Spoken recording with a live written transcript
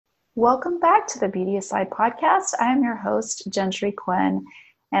Welcome back to the Beauty Aside podcast. I am your host, Gentry Quinn,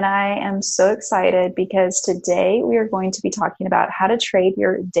 and I am so excited because today we are going to be talking about how to trade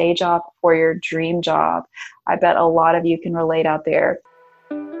your day job for your dream job. I bet a lot of you can relate out there.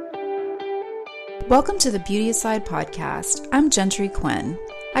 Welcome to the Beauty Aside podcast. I'm Gentry Quinn.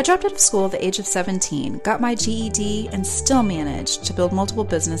 I dropped out of school at the age of 17, got my GED, and still managed to build multiple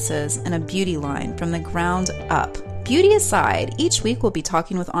businesses and a beauty line from the ground up. Beauty Aside, each week we'll be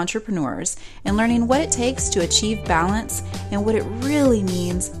talking with entrepreneurs and learning what it takes to achieve balance and what it really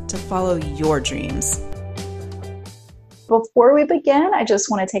means to follow your dreams. Before we begin, I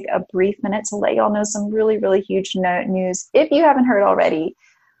just want to take a brief minute to let y'all know some really huge news if you haven't heard already.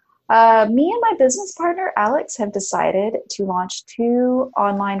 Me and my business partner, Alex, have decided to launch 2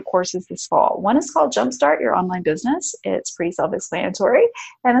 online courses this fall. One is called Jumpstart Your Online Business. It's pretty self-explanatory.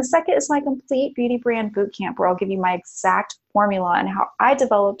 And the second is my complete beauty brand bootcamp, where I'll give you my exact formula on how I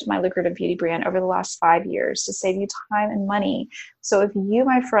developed my lucrative beauty brand over the last 5 years to save you time and money. So if you,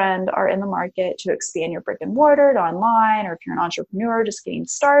 my friend, are in the market to expand your brick and mortar to online, or if you're an entrepreneur just getting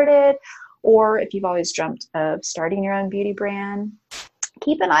started, or if you've always dreamt of starting your own beauty brand,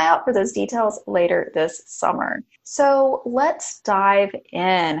 keep an eye out for those details later this summer. So let's dive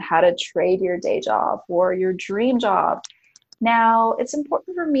in how to trade your day job for your dream job. Now, it's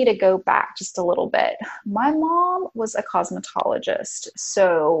important for me to go back just a little bit. My mom was a cosmetologist.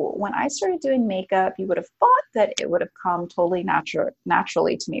 So when I started doing makeup, you would have thought that it would have come totally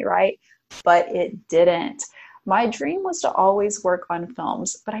naturally to me, right? But it didn't. My dream was to always work on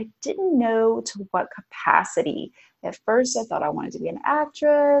films, but I didn't know to what capacity. At first, I thought I wanted to be an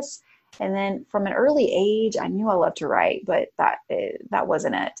actress. And then from an early age, I knew I loved to write, but that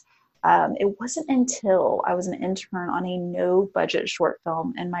wasn't it. It wasn't until I was an intern on a no-budget short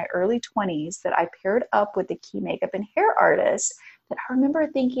film in my early 20s that I paired up with the key makeup and hair artist that I remember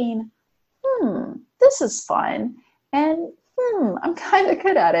thinking, this is fun. And I'm kind of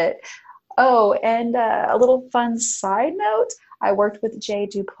good at it. Oh, and a little fun side note, I worked with Jay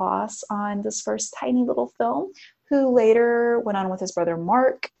Duplass on this first tiny little film, who later went on with his brother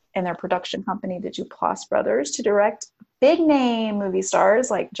Mark and their production company, the Duplass Brothers, to direct big name movie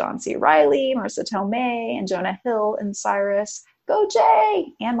stars like John C. Reilly, Marissa Tomei, and Jonah Hill and Cyrus. Go Jay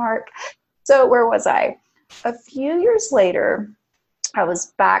and Mark. So where was I? A few years later, I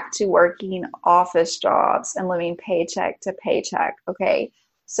was back to working office jobs and living paycheck to paycheck. Okay.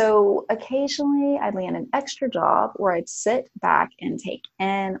 So occasionally I'd land an extra job where I'd sit back and take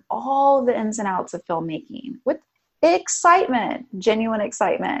in all the ins and outs of filmmaking with excitement, genuine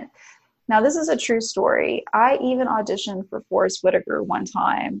excitement. Now, this is a true story. I even auditioned for Forest Whitaker one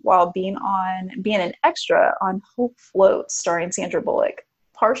time while being an extra on Hope Floats starring Sandra Bullock,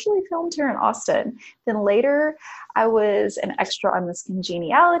 partially filmed here in Austin. Then later I was an extra on Miss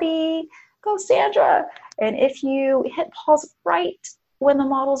Congeniality. Go Sandra. And if you hit pause right when the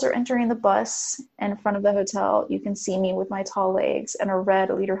models are entering the bus in front of the hotel, you can see me with my tall legs and a red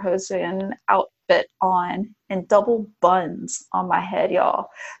lederhosen outfit on and double buns on my head, y'all.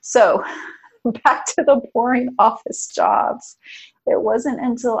 So back to the boring office jobs. It wasn't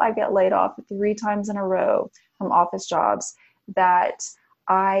until I got laid off 3 times in a row from office jobs that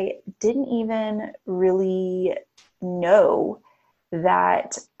I didn't even really know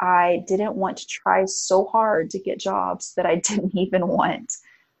that I didn't want to try so hard to get jobs that I didn't even want.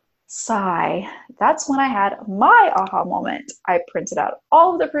 Sigh. That's when I had my aha moment. I printed out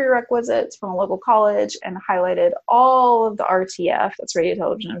all of the prerequisites from a local college and highlighted all of the RTF, that's radio,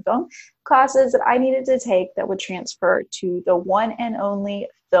 television, and film, classes that I needed to take that would transfer to the one and only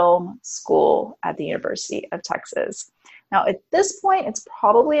film school at the University of Texas. Now, at this point, it's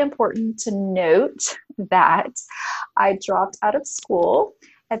probably important to note that I dropped out of school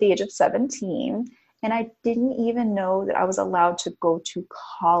at the age of 17, and I didn't even know that I was allowed to go to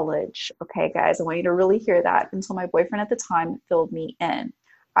college. Okay, guys, I want you to really hear that until my boyfriend at the time filled me in.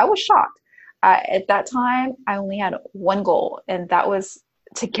 I was shocked. At that time, I only had one goal, and that was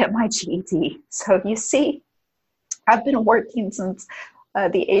to get my GED. So you see, I've been working since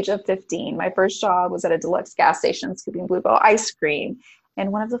the age of 15. My first job was at a deluxe gas station scooping Blue Bell ice cream.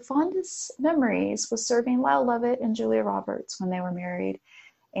 And one of the fondest memories was serving Lyle Lovett and Julia Roberts when they were married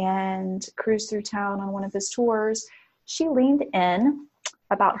and cruised through town on one of his tours. She leaned in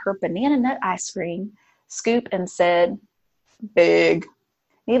about her banana nut ice cream scoop and said, big.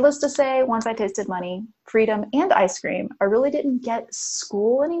 Needless to say, once I tasted money, freedom, and ice cream, I really didn't get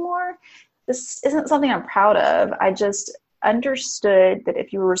school anymore. This isn't something I'm proud of. I just understood that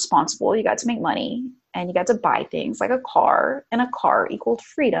if you were responsible, you got to make money and you got to buy things like a car, and a car equaled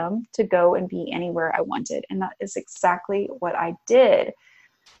freedom to go and be anywhere I wanted. And that is exactly what I did.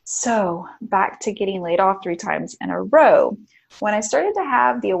 So back to getting laid off 3 times in a row. When I started to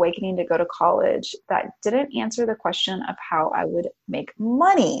have the awakening to go to college, that didn't answer the question of how I would make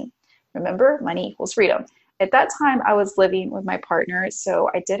money. Remember, money equals freedom. At that time, I was living with my partner, so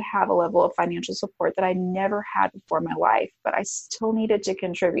I did have a level of financial support that I never had before in my life, but I still needed to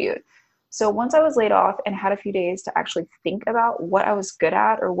contribute. So once I was laid off and had a few days to actually think about what I was good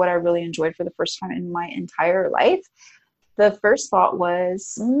at or what I really enjoyed for the first time in my entire life, the first thought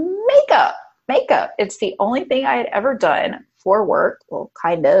was makeup. Makeup. It's the only thing I had ever done for work. Well,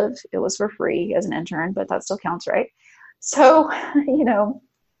 kind of. It was for free as an intern, but that still counts, right? So,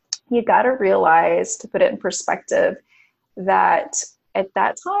 you got to realize, to put it in perspective, that at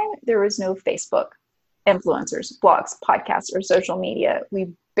that time, there was no Facebook, influencers, blogs, podcasts, or social media.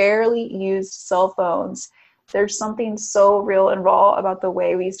 We barely used cell phones. There's something so real and raw about the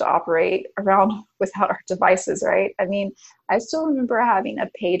way we used to operate around without our devices, right? I mean, I still remember having a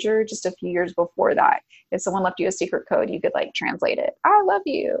pager just a few years before that. If someone left you a secret code, you could translate it. I love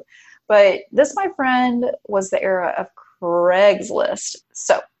you. But this, my friend, was the era of Craigslist.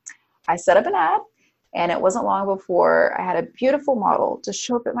 So I set up an ad, and it wasn't long before I had a beautiful model to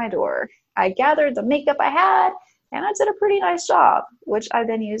show up at my door. I gathered the makeup I had, and I did a pretty nice job, which I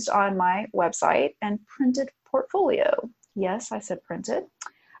then used on my website and printed portfolio. Yes, I said printed.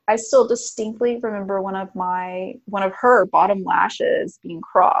 I still distinctly remember one of her bottom lashes being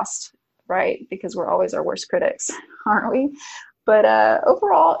crossed, right? Because we're always our worst critics, aren't we? But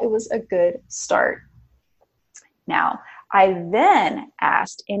overall, it was a good start. Now, I then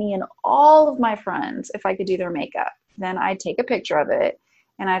asked any and all of my friends if I could do their makeup. Then I'd take a picture of it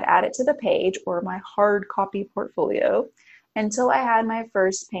and I'd add it to the page or my hard copy portfolio until I had my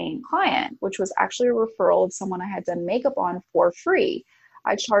first paying client, which was actually a referral of someone I had done makeup on for free.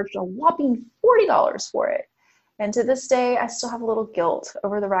 I charged a whopping $40 for it. And to this day, I still have a little guilt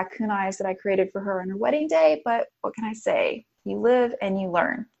over the raccoon eyes that I created for her on her wedding day, but what can I say? You live and you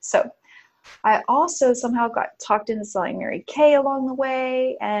learn. So I also somehow got talked into selling Mary Kay along the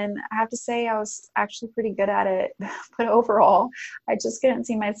way, and I have to say I was actually pretty good at it. But overall, I just couldn't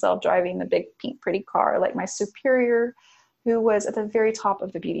see myself driving the big, pink, pretty car like my superior, who was at the very top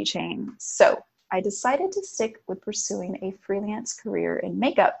of the beauty chain. So I decided to stick with pursuing a freelance career in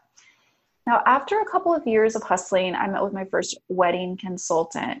makeup. Now, after a couple of years of hustling, I met with my first wedding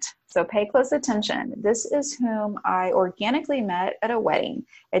consultant. So pay close attention. This is whom I organically met at a wedding.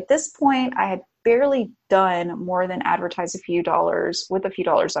 At this point, I had barely done more than advertise a few dollars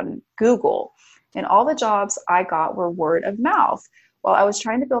on Google. And all the jobs I got were word of mouth. While I was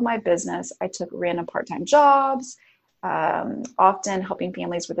trying to build my business, I took random part-time jobs, often helping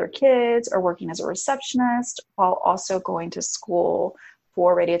families with their kids or working as a receptionist, while also going to school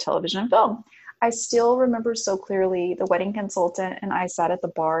for radio, television, and film. I still remember so clearly the wedding consultant and I sat at the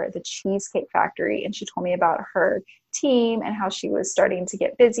bar at the Cheesecake Factory, and she told me about her team and how she was starting to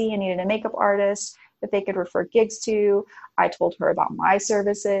get busy and needed a makeup artist that they could refer gigs to. I told her about my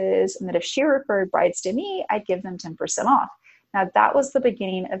services and that if she referred brides to me, I'd give them 10% off. Now, that was the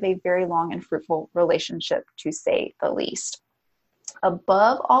beginning of a very long and fruitful relationship, to say the least.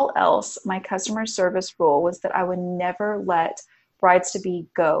 Above all else, my customer service rule was that I would never let brides-to-be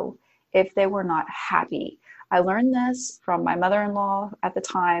go if they were not happy. I learned this from my mother-in-law at the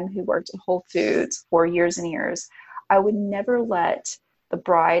time, who worked at Whole Foods for years and years. I would never let the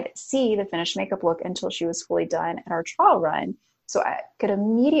bride see the finished makeup look until she was fully done at our trial run. So I could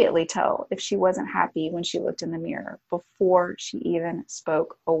immediately tell if she wasn't happy when she looked in the mirror before she even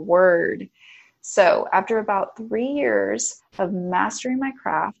spoke a word. So after about 3 years of mastering my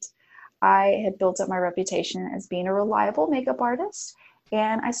craft, I had built up my reputation as being a reliable makeup artist,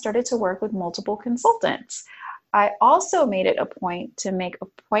 and I started to work with multiple consultants. I also made it a point to make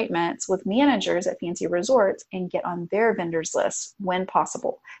appointments with managers at fancy resorts and get on their vendors list when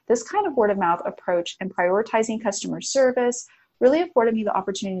possible. This kind of word of mouth approach and prioritizing customer service really afforded me the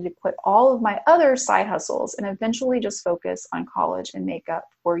opportunity to quit all of my other side hustles and eventually just focus on college and makeup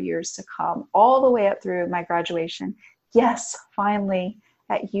for years to come, all the way up through my graduation. Yes, finally,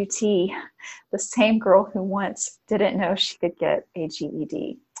 at UT, the same girl who once didn't know she could get a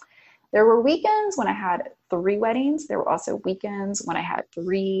GED. There were weekends when I had 3 weddings. There were also weekends when I had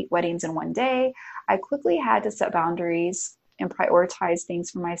 3 weddings in one day. I quickly had to set boundaries and prioritize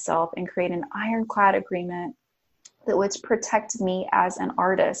things for myself and create an ironclad agreement that would protect me as an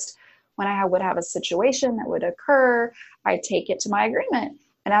artist. When I would have a situation that would occur, I'd take it to my agreement.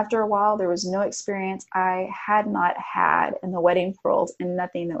 And after a while, there was no experience I had not had in the wedding world and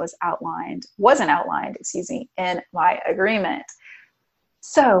nothing that wasn't outlined, in my agreement.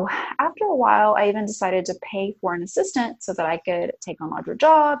 So after a while, I even decided to pay for an assistant so that I could take on larger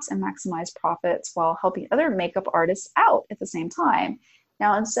jobs and maximize profits while helping other makeup artists out at the same time.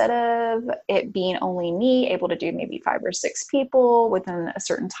 Now, instead of it being only me able to do maybe 5 or 6 people within a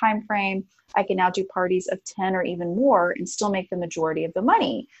certain time frame, I can now do parties of 10 or even more and still make the majority of the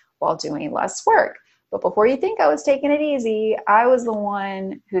money while doing less work. But before you think I was taking it easy, I was the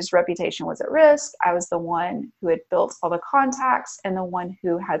one whose reputation was at risk. I was the one who had built all the contacts and the one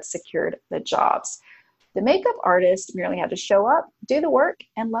who had secured the jobs. The makeup artist merely had to show up, do the work,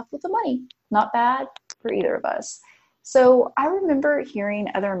 and left with the money. Not bad for either of us. So I remember hearing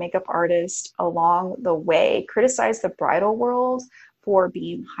other makeup artists along the way criticize the bridal world for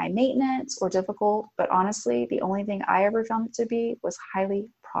being high maintenance or difficult, but honestly, the only thing I ever found it to be was highly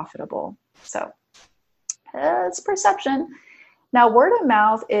profitable. So it's perception. Now, word of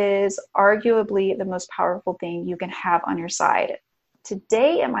mouth is arguably the most powerful thing you can have on your side.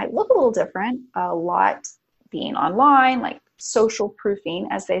 Today, it might look a little different, a lot being online, like social proofing,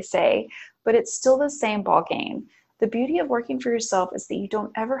 as they say, but it's still the same ball game. The beauty of working for yourself is that you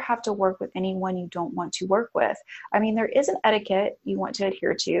don't ever have to work with anyone you don't want to work with. I mean, there is an etiquette you want to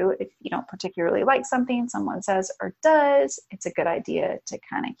adhere to. If you don't particularly like something someone says or does, it's a good idea to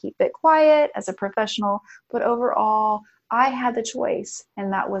kind of keep it quiet as a professional. But overall, I had the choice,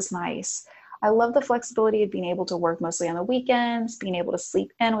 and that was nice. I love the flexibility of being able to work mostly on the weekends, being able to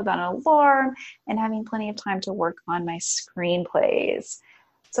sleep in without an alarm, and having plenty of time to work on my screenplays.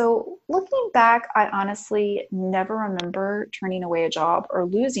 So looking back, I honestly never remember turning away a job or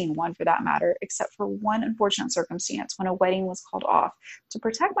losing one for that matter, except for one unfortunate circumstance when a wedding was called off. To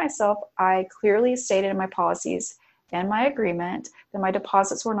protect myself, I clearly stated in my policies and my agreement that my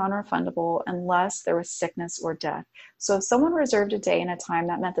deposits were non-refundable unless there was sickness or death. So if someone reserved a day and a time,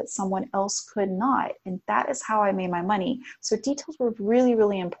 that meant that someone else could not. And that is how I made my money. So details were really,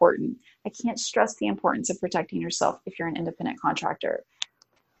 really important. I can't stress the importance of protecting yourself if you're an independent contractor.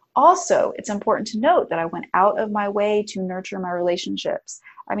 Also, it's important to note that I went out of my way to nurture my relationships.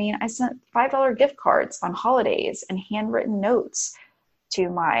 I mean, I sent $5 gift cards on holidays and handwritten notes to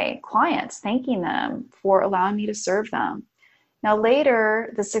my clients, thanking them for allowing me to serve them. Now,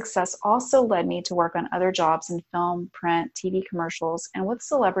 later, the success also led me to work on other jobs in film, print, TV commercials, and with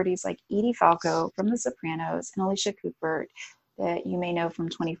celebrities like Edie Falco from The Sopranos and Alicia Cooper that you may know from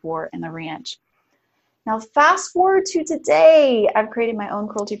 24 and The Ranch. Now, fast forward to today, I've created my own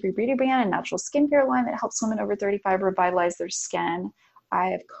cruelty-free beauty brand and natural skincare line that helps women over 35 revitalize their skin. I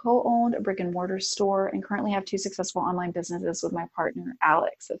have co-owned a brick and mortar store and currently have 2 successful online businesses with my partner,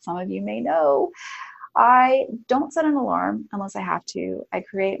 Alex, that some of you may know. I don't set an alarm unless I have to. I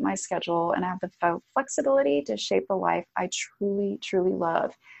create my schedule and I have the flexibility to shape the life I truly, truly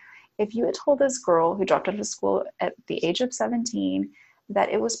love. If you had told this girl who dropped out of school at the age of 17 that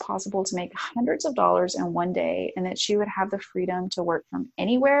it was possible to make hundreds of dollars in one day and that she would have the freedom to work from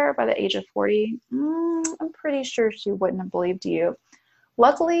anywhere by the age of 40, I'm pretty sure she wouldn't have believed you.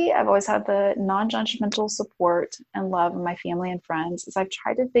 Luckily, I've always had the non-judgmental support and love of my family and friends as I've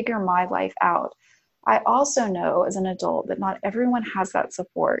tried to figure my life out. I also know as an adult that not everyone has that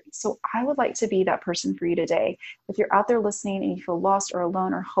support. So I would like to be that person for you today. If you're out there listening and you feel lost or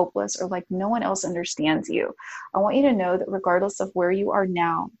alone or hopeless or like no one else understands you, I want you to know that regardless of where you are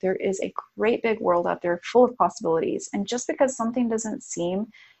now, there is a great big world out there full of possibilities. And just because something doesn't seem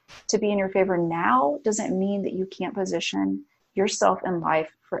to be in your favor now doesn't mean that you can't position yourself in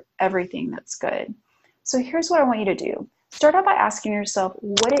life for everything that's good. So here's what I want you to do. Start out by asking yourself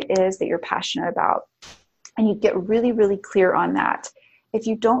what it is that you're passionate about. And you get really, really clear on that. If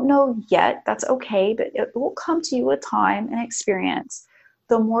you don't know yet, that's okay, but it will come to you with time and experience.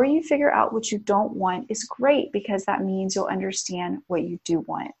 The more you figure out what you don't want is great because that means you'll understand what you do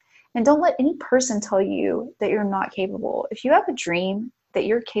want. And don't let any person tell you that you're not capable. If you have a dream that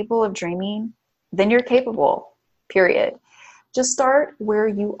you're capable of dreaming, then you're capable, period. Just start where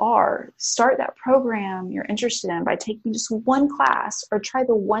you are. Start that program you're interested in by taking just one class or try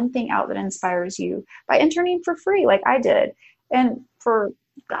the one thing out that inspires you by interning for free like I did. And for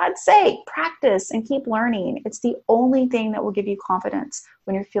God's sake, practice and keep learning. It's the only thing that will give you confidence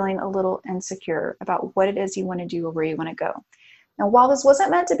when you're feeling a little insecure about what it is you want to do or where you want to go. Now, while this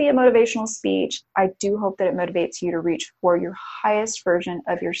wasn't meant to be a motivational speech, I do hope that it motivates you to reach for your highest version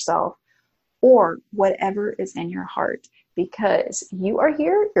of yourself or whatever is in your heart. Because you are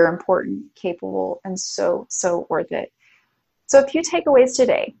here, you're important, capable, and so, so worth it. So a few takeaways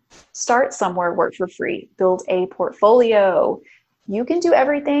today. Start somewhere, work for free, build a portfolio. You can do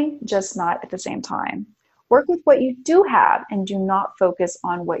everything, just not at the same time. Work with what you do have and do not focus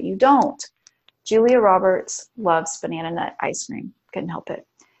on what you don't. Julia Roberts loves banana nut ice cream. Couldn't help it.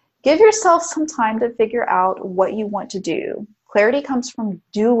 Give yourself some time to figure out what you want to do. Clarity comes from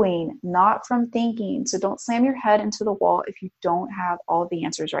doing, not from thinking. So don't slam your head into the wall if you don't have all the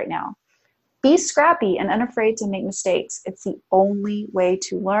answers right now. Be scrappy and unafraid to make mistakes. It's the only way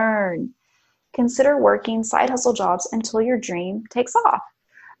to learn. Consider working side hustle jobs until your dream takes off.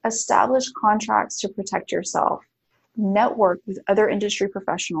 Establish contracts to protect yourself. Network with other industry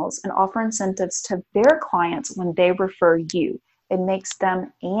professionals and offer incentives to their clients when they refer you. It makes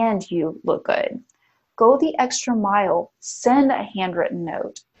them and you look good. Go the extra mile. Send a handwritten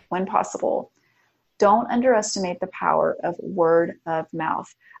note when possible. Don't underestimate the power of word of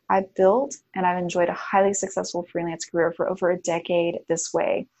mouth. I've built and I've enjoyed a highly successful freelance career for over a decade this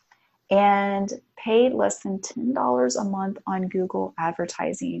way, and paid less than $10 a month on Google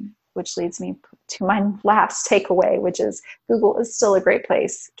advertising, which leads me to my last takeaway, which is Google is still a great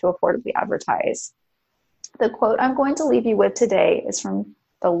place to affordably advertise. The quote I'm going to leave you with today is from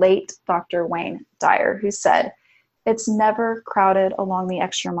the late Dr. Wayne Dyer, who said, "It's never crowded along the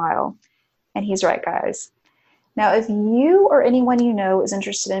extra mile." And he's right, guys. Now, if you or anyone you know is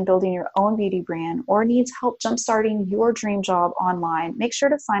interested in building your own beauty brand or needs help jumpstarting your dream job online, make sure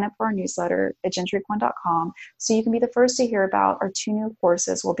to sign up for our newsletter at gentryquinn.com so you can be the first to hear about our 2 new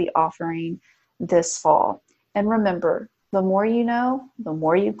courses we'll be offering this fall. And remember, the more you know, the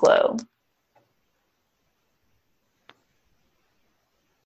more you glow.